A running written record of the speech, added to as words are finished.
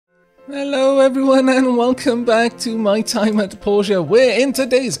Hello everyone and welcome back to my time at Portia, where in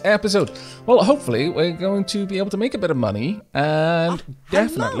today's episode, well, hopefully we're going to be able to make a bit of money and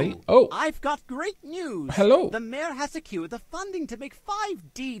definitely... Hello. Oh, I've got great news. Hello. The mayor has secured the funding to make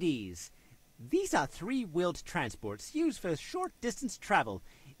 5 DDs. These are 3-wheeled transports used for short distance travel.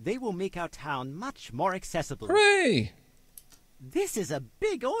 They will make our town much more accessible. Hooray! This is a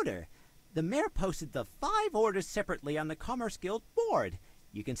big order. The mayor posted the 5 orders separately on the Commerce Guild board.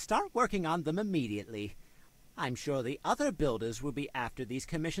 You can start working on them immediately. I'm sure the other builders will be after these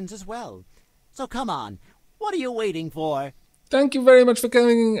commissions as well. So come on, what are you waiting for? Thank you very much for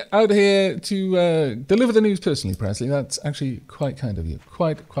coming out here to deliver the news personally, Presley. That's actually quite kind of you.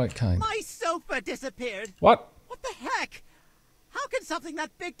 Quite kind. My sofa disappeared. What? What the heck? How can something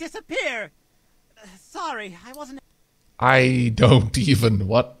that big disappear? Sorry, I wasn't... I don't even.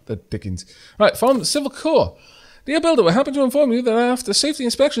 What the dickens. Right, from Civil Corps. Dear Builder, we're happy to inform you that after safety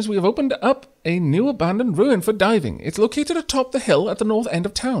inspections we have opened up a new abandoned ruin for diving. It's located atop the hill at the north end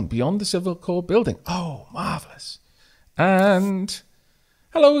of town, beyond the Civil Corps building. Oh, marvellous. And...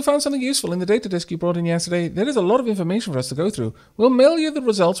 hello, we found something useful in the data disk you brought in yesterday. There is a lot of information for us to go through. We'll mail you the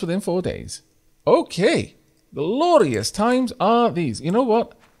results within 4 days. Okay. Glorious times are these. You know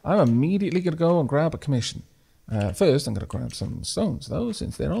what? I'm immediately going to go and grab a commission. First, I'm going to grab some stones, though,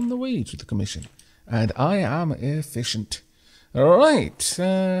 since they're on the way to the commission. And I am efficient. All right.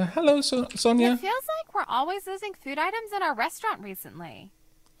 Hello, Sonia. It feels like we're always losing food items in our restaurant recently.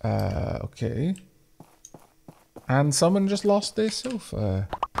 Okay. And someone just lost their sofa.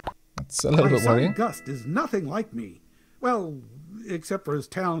 That's a little bit worrying. My son Gust is nothing like me. Well, except for his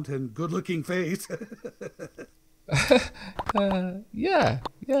talent and good-looking face. Yeah.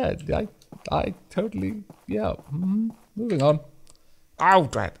 I totally, yeah. Moving on. Ow,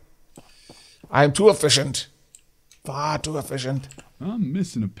 drat. I'm too efficient. Far too efficient. I'm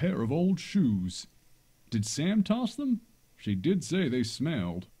missing a pair of old shoes. Did Sam toss them? She did say they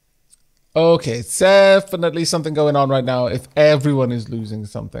smelled. Okay, it's definitely something going on right now if everyone is losing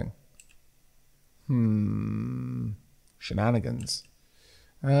something. Shenanigans.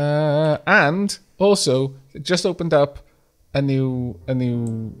 And also, it just opened up a new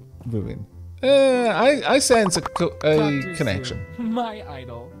ruin. I sense a connection. My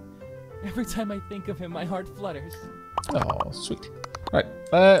idol. Every time I think of him, my heart flutters. Oh, sweet. Right,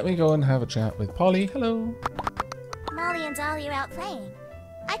 let me go and have a chat with Polly. Hello. Molly and Dolly are out playing.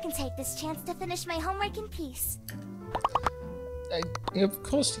 I can take this chance to finish my homework in peace. Of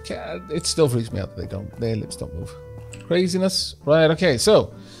course you can. It still freaks me out that their lips don't move. Craziness. Right, okay,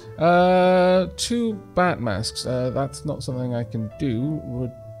 so 2 bat masks. That's not something I can do.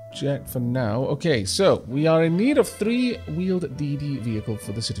 Reject for now. Okay, so we are in need of 3-wheeled DD vehicle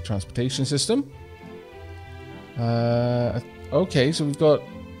for the city transportation system. Okay, so we've got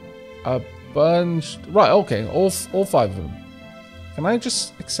a bunch. Right, okay, all 5 of them. Can I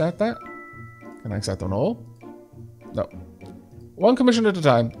just accept that? Can I accept them all? No. 1 commission at a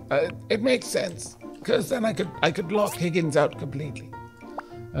time. It makes sense, because then I could lock Higgins out completely.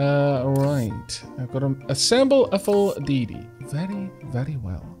 Right. I've got to assemble a full DD. Very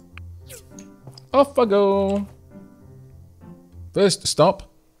well. Off I go. First stop,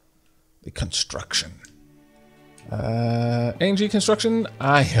 the construction. ANG construction,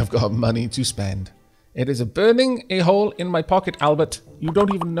 I have got money to spend. It is burning a hole in my pocket, Albert. You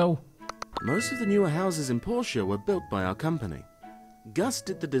don't even know. Most of the newer houses in Portia were built by our company. Gus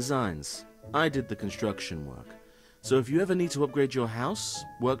did the designs. I did the construction work. So if you ever need to upgrade your house,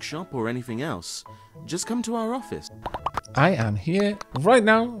 workshop, or anything else, just come to our office. I am here right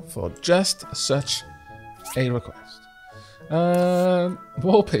now for just such a request.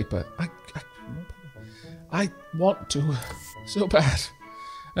 Wallpaper. I want to so bad.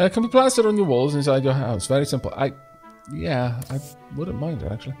 Can be plastered on your walls inside your house. Very simple. I wouldn't mind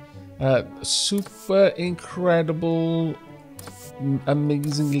it actually. Super incredible,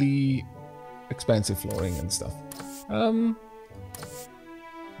 amazingly expensive flooring and stuff.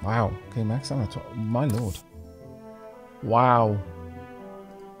 Wow. Okay, max on my lord. Wow.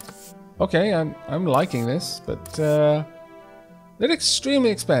 Okay, I'm liking this, but they're extremely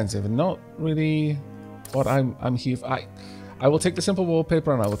expensive and not really what I'm here for. I will take the simple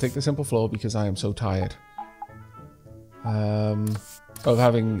wallpaper and I will take the simple floor because I am so tired of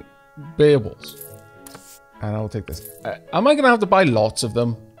having bare walls. And I will take this. Am I gonna have to buy lots of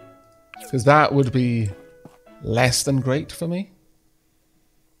them? Because that would be less than great for me.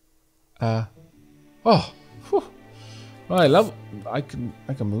 Oh, whew. Right, love. I can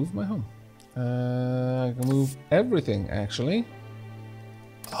move my home. I can move everything actually.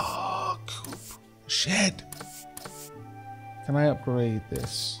 Oh, coop. Shed. Can I upgrade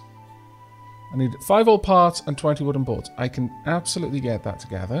this? I need 5 old parts and 20 wooden boards. I can absolutely get that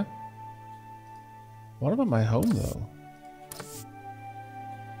together. What about my home, though?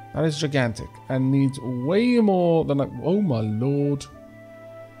 That is gigantic and needs way more than... oh, my lord.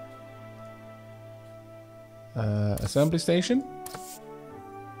 Assembly station.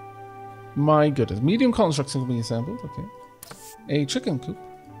 My goodness. Medium constructs can be assembled. Okay. A chicken coop.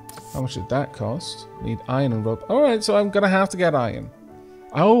 How much did that cost? Need iron and rope. Alright, so I'm going to have to get iron.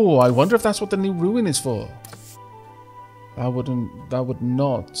 Oh, I wonder if that's what the new ruin is for. That would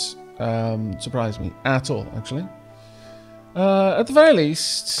not surprise me at all, actually. At the very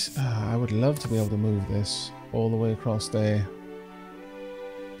least, I would love to be able to move this all the way across there.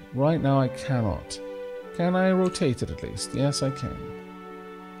 Right now I cannot. Can I rotate it at least? Yes, I can.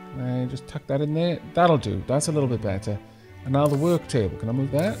 Can I just tuck that in there? That'll do. That's a little bit better. And now the work table. Can I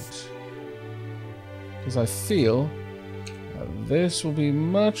move that? Because I feel this will be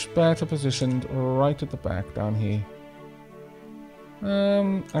much better positioned right at the back down here.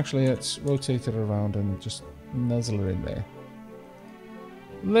 Actually, let's rotate it around and just nuzzle it in there.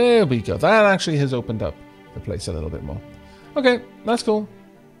 There we go. That actually has opened up the place a little bit more. Okay, that's cool.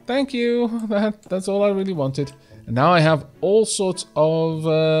 Thank you. That's all I really wanted. And now I have all sorts of...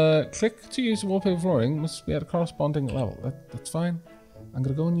 click to use wallpaper flooring. Must be at a corresponding level. That's fine. I'm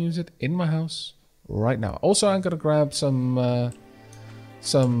going to go and use it in my house right now. Also, I'm going to grab some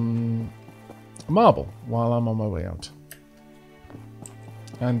marble while I'm on my way out.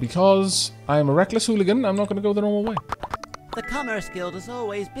 And because I'm a reckless hooligan, I'm not going to go the normal way. The Commerce Guild is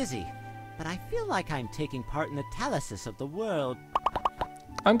always busy, but I feel like I'm taking part in the talysis of the world.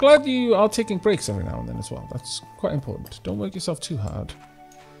 I'm glad you are taking breaks every now and then as well. That's quite important. Don't work yourself too hard.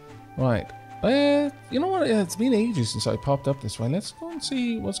 Right. You know what? It's been ages since I popped up this way. Let's go and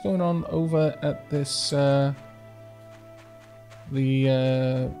see what's going on over at this the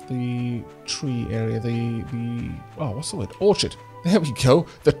tree area. Oh, what's the word? Orchard. There we go.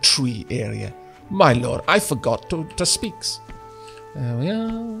 The tree area. My lord, I forgot to speak. There we are.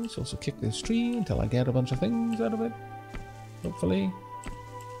 Let's also kick this tree until I get a bunch of things out of it. Hopefully.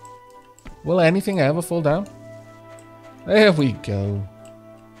 Will anything ever fall down? There we go.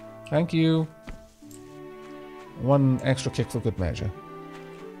 Thank you. One extra kick for good measure.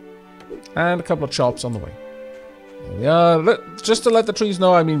 And a couple of chops on the way. There we are. Just to let the trees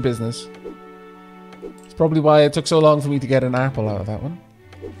know I mean business. It's probably why it took so long for me to get an apple out of that one.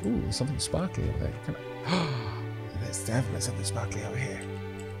 Ooh, there's something sparkly over there. There's definitely something sparkly over here.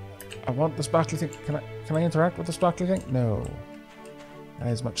 I want the sparkly thing. Can I interact with the sparkly thing? No. That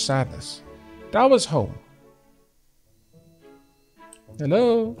is much sadness. Dawa's home.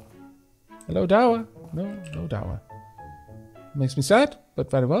 Hello? Hello, Dawa? No Dawa. Makes me sad, but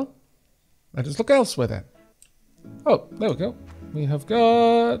very well. Let us look elsewhere then. Oh, there we go. We have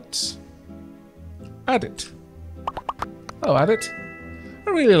got... Adit. Oh, Adit. I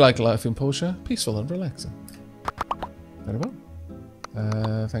really like life in Portia. Peaceful and relaxing. Very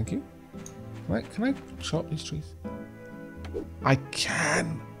well. Thank you. Can I chop these trees? I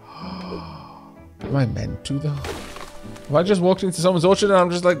can. Am I meant to, though? Have I just walked into someone's orchard and I'm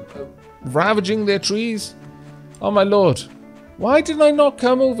just, like, ravaging their trees? Oh, my lord. Why didn't I not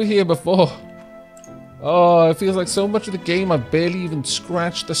come over here before? Oh, it feels like so much of the game I've barely even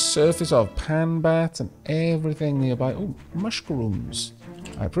scratched the surface of. Panbats and everything nearby. Oh, mushrooms.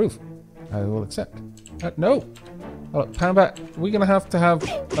 I approve. I will accept. No. Oh, Panbat, we're going to have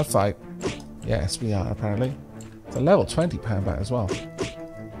a fight. Yes, we are, apparently. It's a level 20 Panbat as well.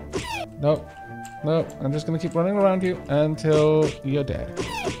 No. No, I'm just going to keep running around you until you're dead.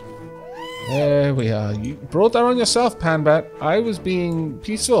 There we are. You brought that on yourself, Panbat. I was being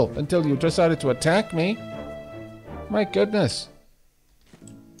peaceful until you decided to attack me. My goodness.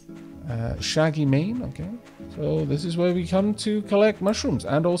 Shaggy mane, okay. So this is where we come to collect mushrooms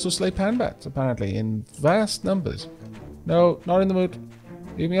and also slay Panbats, apparently, in vast numbers. No, not in the mood.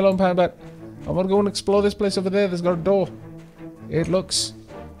 Leave me alone, Panbat. I want to go and explore this place over there. There's got a door. It looks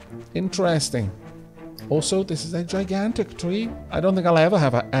interesting. Also, this is a gigantic tree. I don't think I'll ever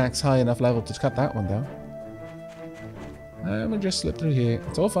have an axe high enough level to cut that one down. I'm gonna just slip through here.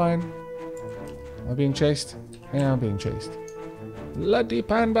 It's all fine. Am I being chased? Yeah, I'm being chased. Bloody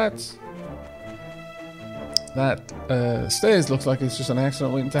Panbats. That stairs looks like it's just an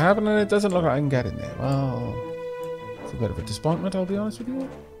accident waiting to happen, and it doesn't look like I can get in there. Well, it's a bit of a disappointment, I'll be honest with you.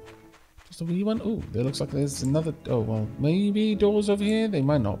 Just a wee one. Oh, there looks like there's another... Oh, well, maybe doors over here? They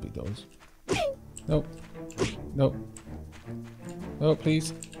might not be doors. Nope. Nope. No,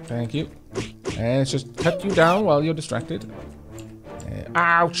 please. Thank you. And let's just cut you down while you're distracted.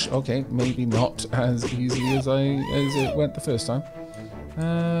 Ouch! Okay, maybe not as easily as it went the first time.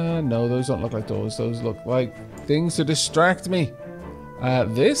 No, those don't look like doors. Those look like things to distract me.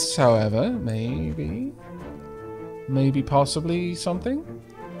 This, however, maybe possibly something.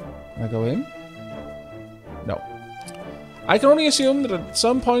 Can I go in? No. I can only assume that at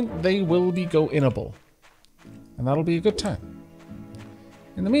some point they will be go-inable. And that'll be a good time.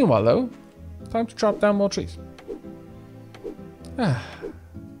 In the meanwhile, though, time to chop down more trees.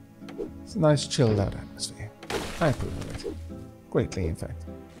 It's a nice chilled out atmosphere. I approve of it. Greatly, in fact.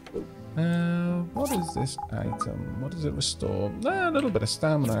 What is this item? What does it restore? A little bit of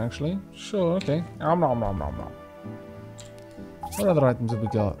stamina, actually. Sure, okay. Nom nom nom nom nom. What other items have we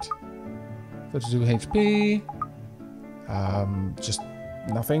got? 32 HP. Just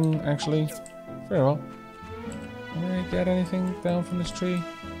nothing, actually. Very well. Can I get anything down from this tree?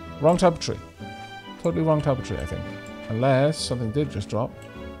 Wrong type of tree. Totally wrong type of tree, I think. Unless something did just drop.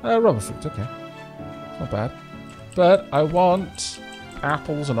 Rubber fruit, okay. It's not bad. But I want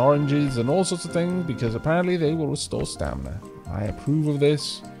apples and oranges and all sorts of things because apparently they will restore stamina. I approve of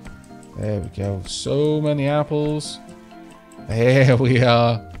this. There we go. So many apples. There we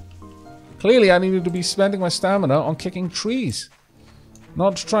are. Clearly I needed to be spending my stamina on kicking trees.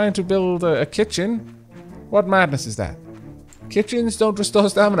 Not trying to build a kitchen. What madness is that? Kitchens don't restore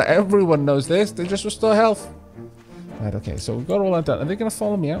stamina. Everyone knows this. They just restore health. Right, okay, so we've got all that done. Are they going to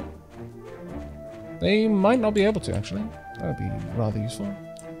follow me out? They might not be able to, actually. That would be rather useful.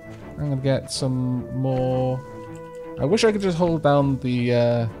 I'm going to get some more... I wish I could just hold down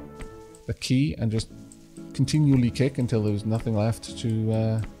the key and just continually kick until there was nothing left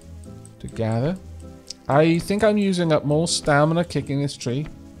to gather. I think I'm using up more stamina kicking this tree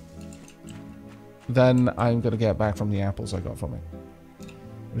than I'm going to get back from the apples I got from it.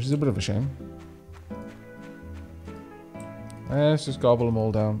 Which is a bit of a shame. Let's just gobble them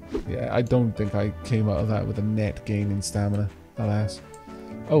all down. Yeah, I don't think I came out of that with a net gain in stamina, alas.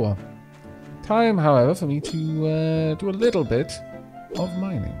 Oh well. Time, however, for me to do a little bit of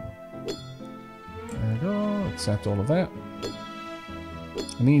mining. There we go, accept all of that.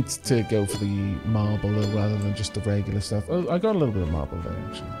 I need to go for the marble though, rather than just the regular stuff. Oh, I got a little bit of marble there,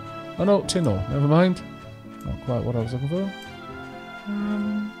 actually. Oh no, tin ore, never mind. Not quite what I was looking for.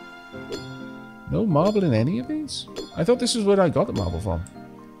 No marble in any of these? I thought this is where I got the marble from.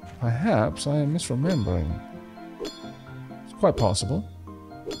 Perhaps I am misremembering. It's quite possible.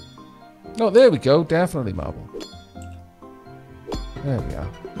 Oh, there we go. Definitely marble. There we are.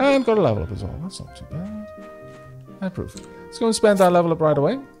 And got a level up as well. That's not too bad. I approve. Let's go and spend that level up right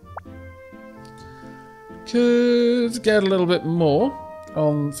away. Could get a little bit more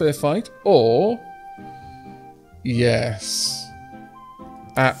on Fair Fight. Or... yes.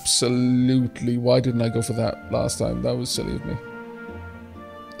 Absolutely. Why didn't I go for that last time? That was silly of me.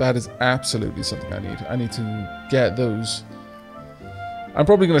 That is absolutely something I need. I need to get those. I'm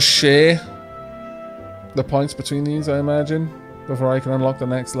probably going to share the points between these, I imagine, before I can unlock the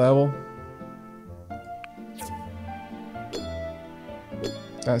next level.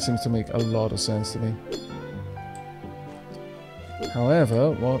 That seems to make a lot of sense to me.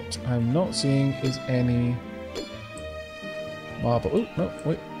 However, what I'm not seeing is any... marble. Oh, no,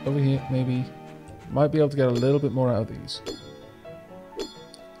 wait, over here, maybe. Might be able to get a little bit more out of these.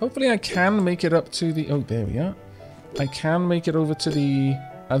 Hopefully I can make it up to the... oh, there we are. I can make it over to the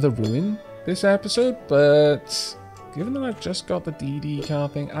other ruin this episode, but given that I've just got the DD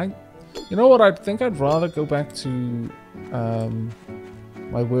card thing, you know what, I think I'd rather go back to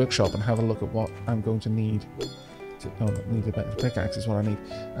my workshop and have a look at what I'm going to need. Need a better pickaxe is what I need.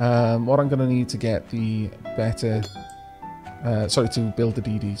 What I'm going to need to get the better... sorry, to build the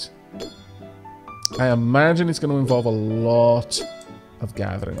DDs. I imagine it's going to involve a lot of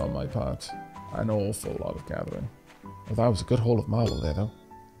gathering on my part. An awful lot of gathering. Well, that was a good haul of marble there, though.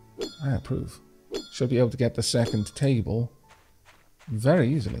 I approve. Should be able to get the second table very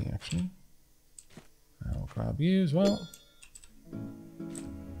easily, actually. I'll grab you as well.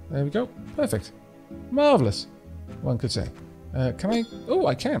 There we go. Perfect. Marvellous, one could say. Can I... oh,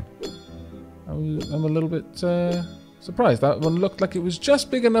 I can. I'm a little bit... surprised. That one looked like it was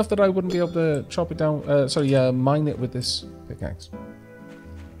just big enough that I wouldn't be able to chop it down. Mine it with this pickaxe.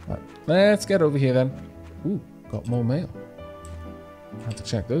 Right, let's get over here then. Ooh, got more mail. I'll have to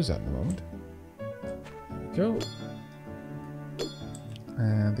check those out in a moment. There we go.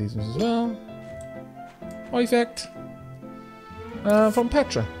 And these ones as well. Perfect. From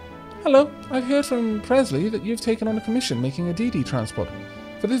Petra. Hello, I've heard from Presley that you've taken on a commission making a DD transport.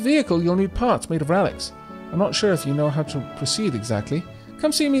 For this vehicle, you'll need parts made of relics. I'm not sure if you know how to proceed exactly.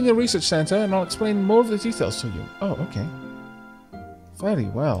 Come see me in the research center and I'll explain more of the details to you. Oh, okay. Very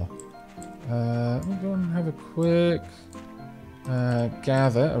well. We'll go and have a quick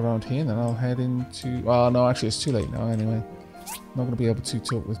gather around here, and then I'll head into... Well, no, actually, it's too late now anyway. I'm not going to be able to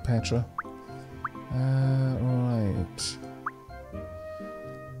talk with Petra. Right.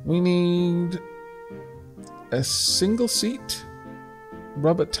 We need a single seat,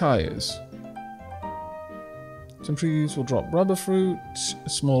 rubber tires. Some trees will drop rubber fruit, a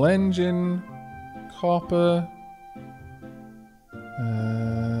small engine, copper.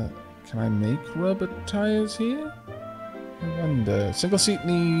 Can I make rubber tires here? I wonder. Single seat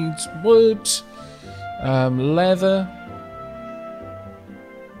needs wood, leather.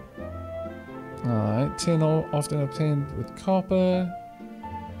 Alright, tin often obtained with copper.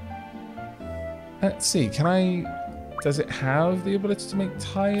 Let's see, does it have the ability to make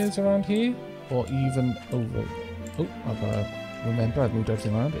tires around here? Or even over... Oh, I've got to remember I've moved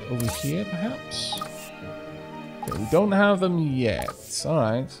everything around. Over here, perhaps? Okay, we don't have them yet.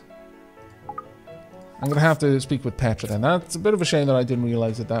 Alright. I'm going to have to speak with Petra then. That's a bit of a shame that I didn't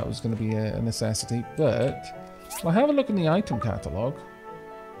realise that that was going to be a necessity. But, I'll have a look in the item catalogue.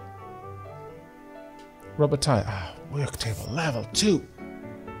 Rubber tire. Ah, work table level 2.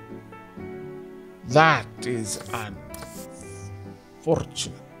 That is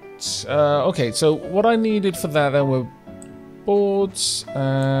unfortunate. Okay, so what I needed for that then were boards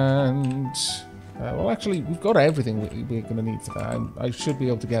and... well, actually, we've got everything we're going to need for that. I should be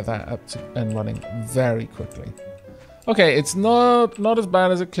able to get that up and running very quickly. Okay, it's not as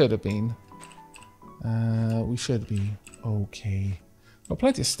bad as it could have been. We should be okay. Got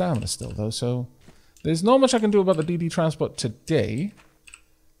plenty of stamina still, though, so... There's not much I can do about the DD transport today.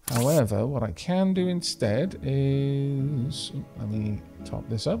 However, what I can do instead is... Let me top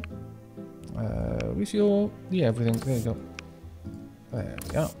this up. Refuel. Yeah, everything. There you go. There we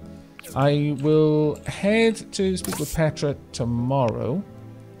go. I will head to speak with Petra tomorrow.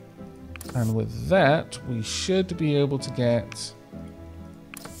 And with that, we should be able to get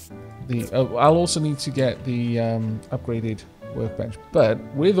the... I'll also need to get the upgraded workbench. But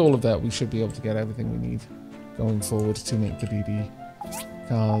with all of that, we should be able to get everything we need going forward to make the DD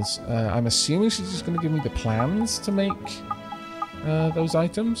cars. I'm assuming she's just going to give me the plans to make those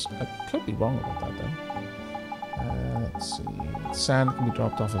items. I could be wrong about that, though. Let's see. Sand can be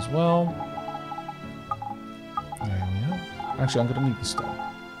dropped off as well. There we are. Actually, I'm going to need the stone.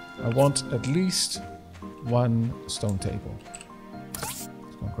 I want at least one stone table. Just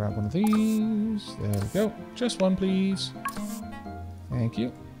going to grab one of these. There we go. Just one, please. Thank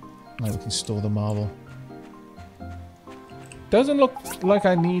you. Now we can store the marble. Doesn't look like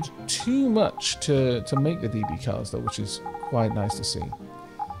I need too much to make the DD cars, though, which is quite nice to see.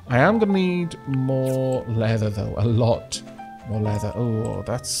 I am going to need more leather, though. A lot more leather. Oh,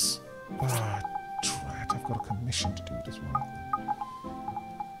 that's... Ah, drat. I've got a commission to do this one.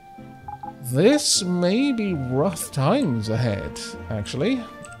 This may be rough times ahead, actually.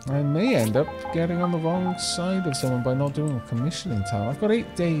 I may end up getting on the wrong side of someone by not doing a commission in time. I've got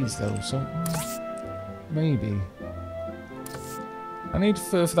 8 days, though, so... maybe. I need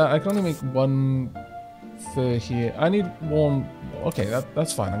fur for that. I can only make one fur here. I need one... Okay,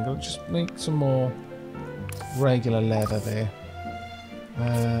 that's fine. I'm going to just make some more regular leather there.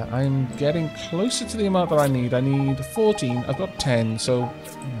 I'm getting closer to the amount that I need. I need 14. I've got 10, so...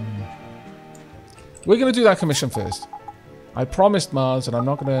 We're going to do that commission first. I promised Mars, and I'm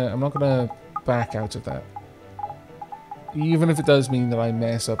not gonna back out of that. Even if it does mean that I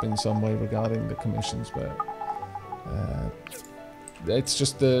mess up in some way regarding the commissions, but it's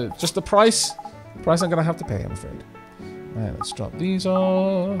just the price I'm gonna have to pay, I'm afraid. Right, let's drop these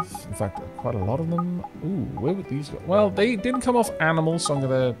off. In fact, quite a lot of them. Ooh, where would these go? Well, they didn't come off animals, so I'm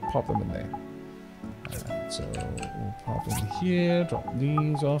gonna pop them in there. So we'll pop in here, drop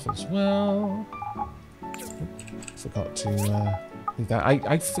these off as well. Forgot to leave that.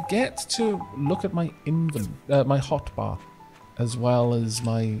 I forget to look at my my hotbar as well as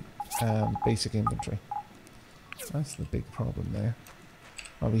my basic inventory. That's the big problem there.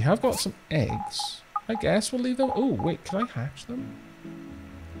 Well, we have got some eggs. I guess we'll leave them. Oh, wait, can I hatch them?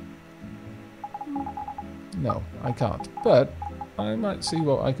 No, I can't. But I might see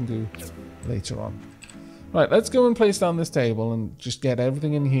what I can do later on. Right, let's go and place down this table and just get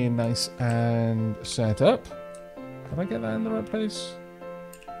everything in here nice and set up. Did I get that in the right place?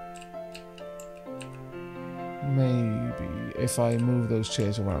 Maybe, if I move those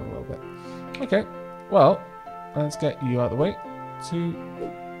chairs around a little bit. Okay, well, let's get you out of the way. 2,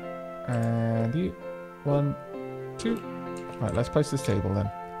 and you. 1, 2. Right, let's place this table then.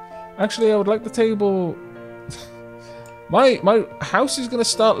 Actually, I would like the table... My house is going to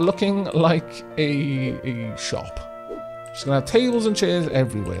start looking like a shop. Just gonna have tables and chairs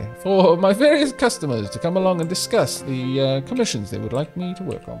everywhere for my various customers to come along and discuss the commissions they would like me to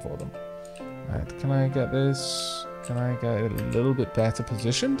work on for them. Right, can I get this? Can I get it a little bit better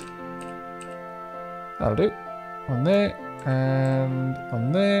positioned? That'll do. On there and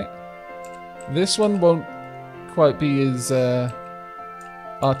on there. This one won't quite be as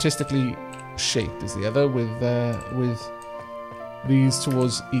artistically shaped as the other, with these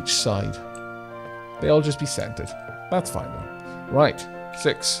towards each side. They'll just be centered. That's fine though. Right,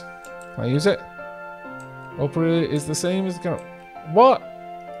 6. Can I use it? Opera is the same as the... What?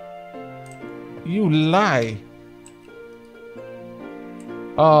 You lie.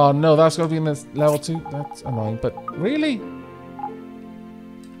 Oh no, that's got to be in this level 2. That's annoying, but really?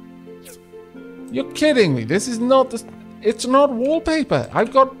 You're kidding me. This is not the... It's not wallpaper.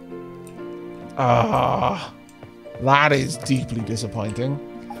 I've got... Ah, that is deeply disappointing.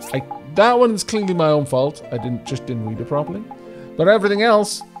 That one's clearly my own fault. I just didn't read it properly. But everything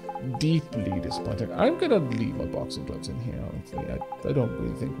else, deeply disappointing. I'm gonna leave my boxing gloves in here, honestly. I don't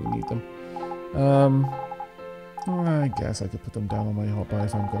really think we need them. I guess I could put them down on my hotbar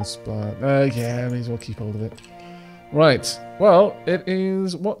if I'm gonna spot. Yeah, I may as well keep hold of it. Right. Well, it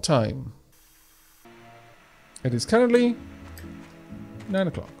is what time? It is currently 9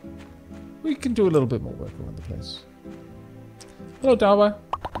 o'clock. We can do a little bit more work around the place. Hello, Dawa.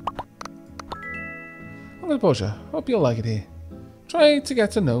 Hello, Portia. Hope you'll like it here. Try to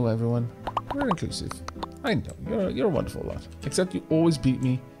get to know everyone. We're inclusive. I know, you're a wonderful lot. Except you always beat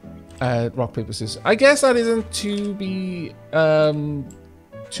me at rock, paper, scissors. I guess that isn't to be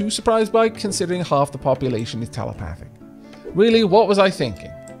too surprised by, considering half the population is telepathic. Really, what was I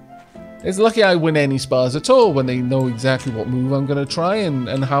thinking? It's lucky I win any spars at all when they know exactly what move I'm going to try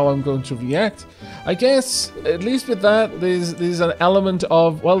and how I'm going to react. I guess, at least with that, there's an element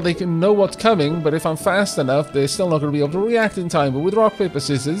of, well, they can know what's coming, but if I'm fast enough, they're still not going to be able to react in time. But with rock, paper,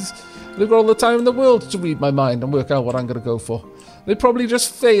 scissors, they've got all the time in the world to read my mind and work out what I'm going to go for. They'd probably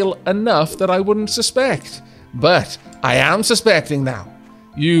just fail enough that I wouldn't suspect. But I am suspecting now.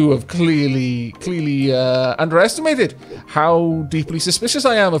 You have clearly underestimated how deeply suspicious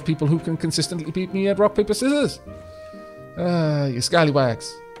I am of people who can consistently beat me at rock, paper, scissors. You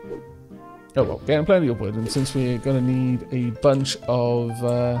scallywags. Oh well, getting plenty of wood, and since we're going to need a bunch of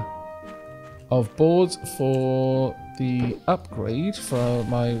boards for the upgrade for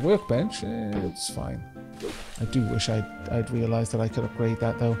my workbench, it's fine. I do wish I'd realised that I could upgrade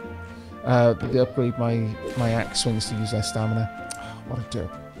that though. Upgrade my axe swings to use less stamina. What a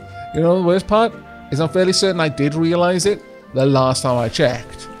dope. You know the worst part is I'm fairly certain I did realise it the last time I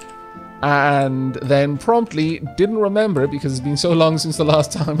checked. And then promptly didn't remember it because it's been so long since the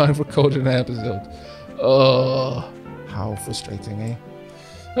last time I've recorded an episode. Oh, how frustrating, eh?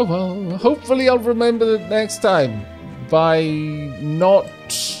 Oh well, hopefully I'll remember it next time by not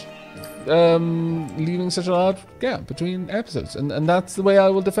leaving such a large gap between episodes. And that's the way I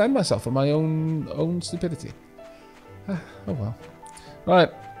will defend myself from my own stupidity. Oh well.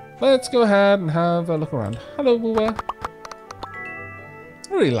 Right, let's go ahead and have a look around. Hello, Woowa. I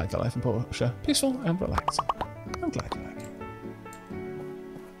really like the life in Portia. Peaceful and relaxing. I'm glad you like it.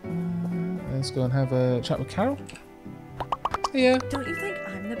 Let's go and have a chat with Carol. Yeah. Don't you think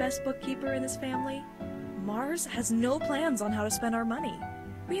I'm the best bookkeeper in this family? Mars has no plans on how to spend our money.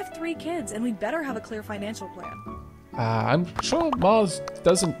 We have 3 kids, and we'd better have a clear financial plan. I'm sure Mars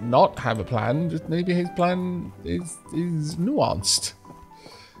doesn't not have a plan. Just maybe his plan is nuanced.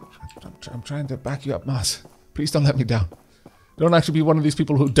 I'm trying to back you up, Mars. Please don't let me down. Don't actually be one of these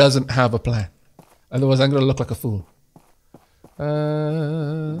people who doesn't have a plan. Otherwise, I'm going to look like a fool.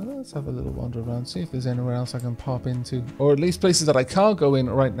 Let's have a little wander around, see if there's anywhere else I can pop into. Or at least places that I can't go in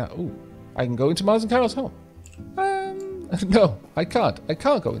right now. Ooh, I can go into Mars and Carol's home. No, I can't. I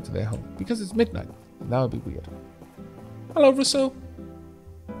can't go into their home because it's midnight. That would be weird. Hello, Rousseau.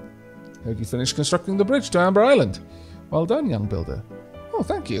 Heard you finished constructing the bridge to Amber Island. Well done, young builder. Oh,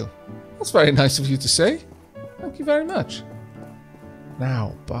 thank you. That's very nice of you to say. Thank you very much.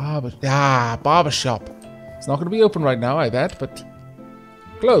 Now, barber shop. It's not going to be open right now, I bet, but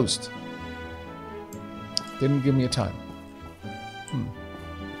closed. Didn't give me a time.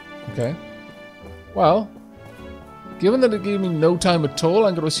 Okay. Well, given that it gave me no time at all,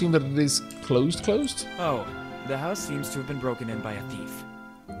 I'm going to assume that it is closed. Oh, the house seems to have been broken in by a thief.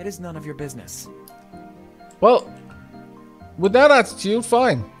 It is none of your business. Well, with that attitude,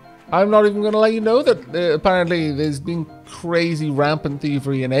 fine. I'm not even going to let you know that apparently there's been crazy rampant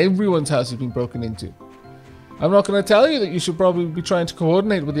thievery and everyone's house has been broken into. I'm not going to tell you that you should probably be trying to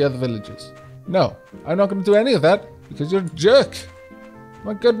coordinate with the other villagers. No, I'm not going to do any of that because you're a jerk.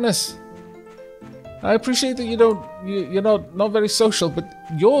 My goodness. I appreciate that you're not very social, but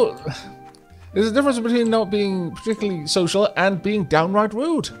there's a difference between not being particularly social and being downright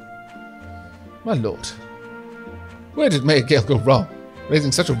rude. My lord. Where did Mayor Gale go wrong?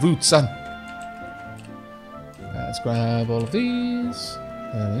 Raising such a rude son. Let's grab all of these.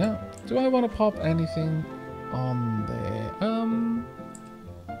 There we are. Do I want to pop anything on there?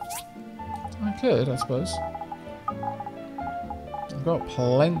 I could, I suppose. I've got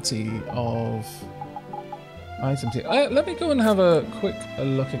plenty of items here. Let me go and have a quick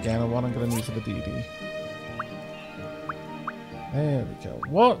look again at what I'm going to need for the DD. There we go.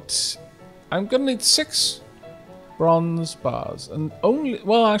 What? I'm going to need 6 bronze bars. And only...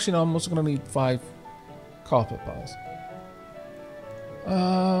 Well, actually, no, I'm also going to need 5 copper bars.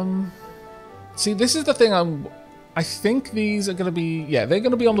 See, this is the thing I think these are going to be... Yeah, they're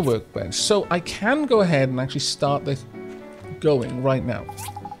going to be on the workbench. So I can go ahead and actually start this going right now.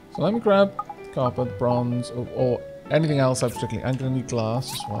 So let me grab copper, bronze, or anything else particularly. I'm going to need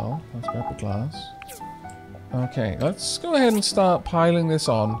glass as well. Let's grab the glass. Okay, let's go ahead and start piling this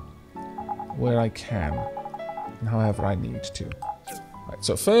on where I can. And however I need to. Right,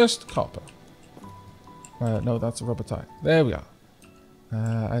 so first, copper. No, that's a rubber tie. There we are.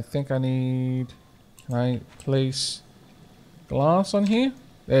 I think I need... Can I place glass on here?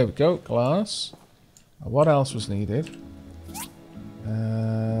 There we go, glass. What else was needed?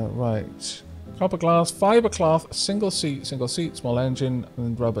 Right. Copper glass, fiber cloth, single seat, small engine,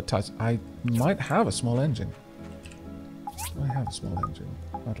 and rubber ties. I might have a small engine. I have a small engine.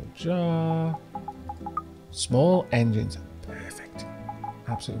 Metal jar. Small engines. Perfect.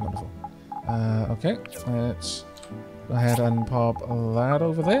 Absolutely wonderful. Okay, let's go ahead and pop that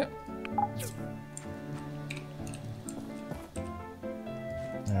over there.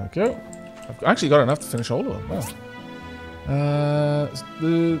 There we go. I've actually got enough to finish all of them. Wow.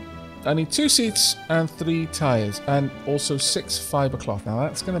 I need 2 seats and 3 tires, and also 6 fiber cloth. Now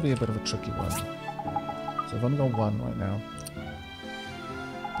that's going to be a bit of a tricky one. So I've only got 1 right now.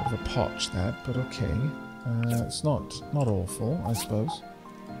 Bit of a potch that, but okay. It's not awful, I suppose.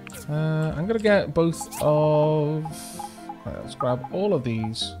 I'm going to get both of... Right, let's grab all of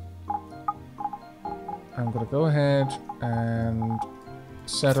these. I'm going to go ahead and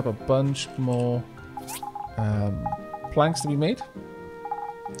set up a bunch more planks to be made.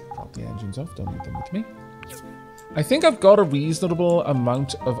 Drop the engines off, don't need them with me. I think I've got a reasonable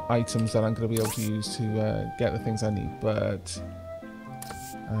amount of items that I'm going to be able to use to get the things I need, but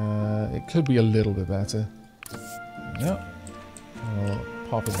it could be a little bit better. Yeah. I'll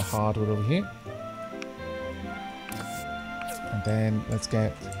pop in the hardwood over here. And then let's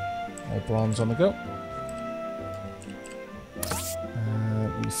get more bronze on the go.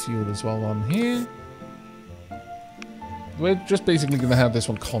 Refuel as well on here. We're just basically going to have this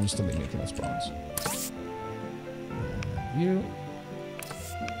one constantly making us bronze. You.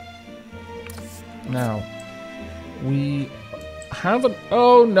 Now, we haven't...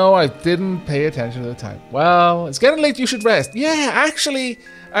 Oh, no, I didn't pay attention to the time. Well, it's getting late, you should rest. Yeah, actually,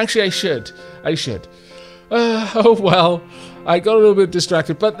 I should. Oh, well, I got a little bit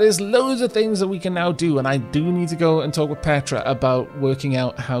distracted, but there's loads of things that we can now do, and I do need to go and talk with Petra about working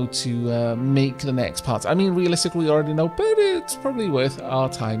out how to make the next parts. I mean, realistically, we already know, but it's probably worth our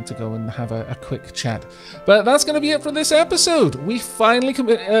time to go and have a quick chat. But that's going to be it for this episode. We finally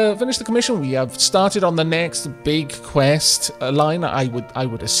finished the commission. We have started on the next big quest line, I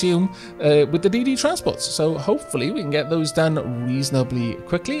would assume, with the DD transports. So hopefully we can get those done reasonably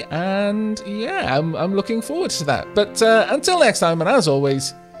quickly, and yeah, I'm looking forward to that. But until next time, and as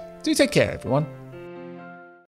always, do take care, everyone.